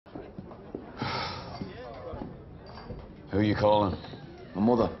Who are you calling? My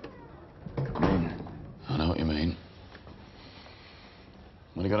mother. I know what you mean.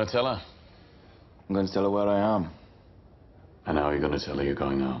 What are you going to tell her? I'm going to tell her where I am. And how are you going to tell her you're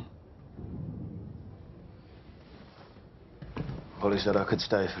going home? Polly said I could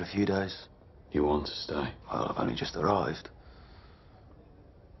stay for a few days. You want to stay? Well, I've only just arrived.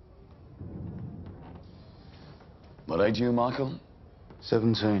 What age are you, Michael?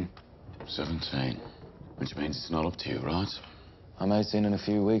 17. 17. Which means it's not up to you, right? I'm 18 in a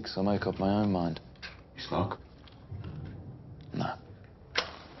few weeks. I'll make up my own mind. You smoke? No.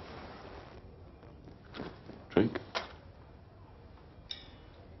 Drink?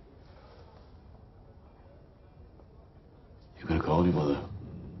 You're gonna call your mother.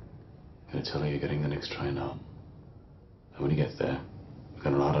 You're gonna tell her you're getting the next train home. And when you get there, you're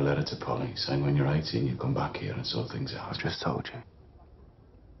gonna write a letter to Polly saying when you're 18 you come back here and sort things out. I've just told you.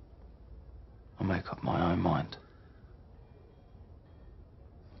 I'll make up my own mind.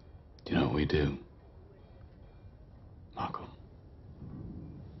 Do you know what we do, Michael?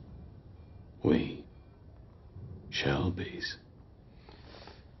 We shall bees.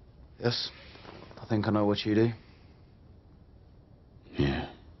 Yes, I think I know what you do. Yeah.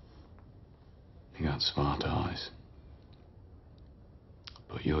 You got smart eyes.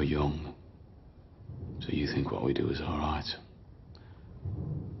 But you're young, so you think what we do is all right.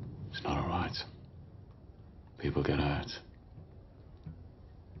 It's not all right. People get hurt.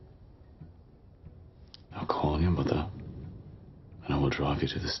 I'll call your mother, and I will drive you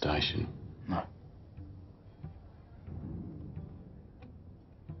to the station. No.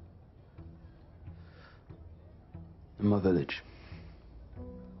 In my village,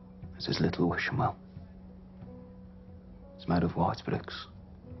 there's this little wishing well. It's made of white bricks,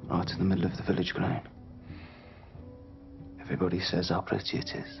 right in the middle of the village green. Everybody says how pretty it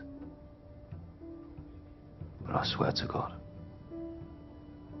is. But I swear to God,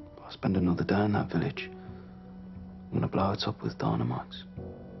 if I spend another day in that village, I'm gonna blow it up with dynamite.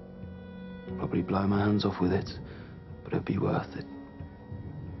 Probably blow my hands off with it, but it'd be worth it.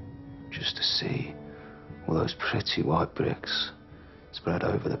 Just to see all those pretty white bricks spread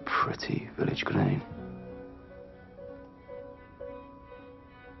over the pretty village green.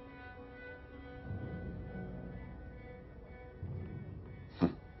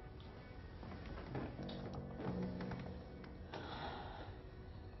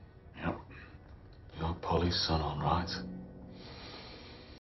 Yep. You're Polly's son, all right.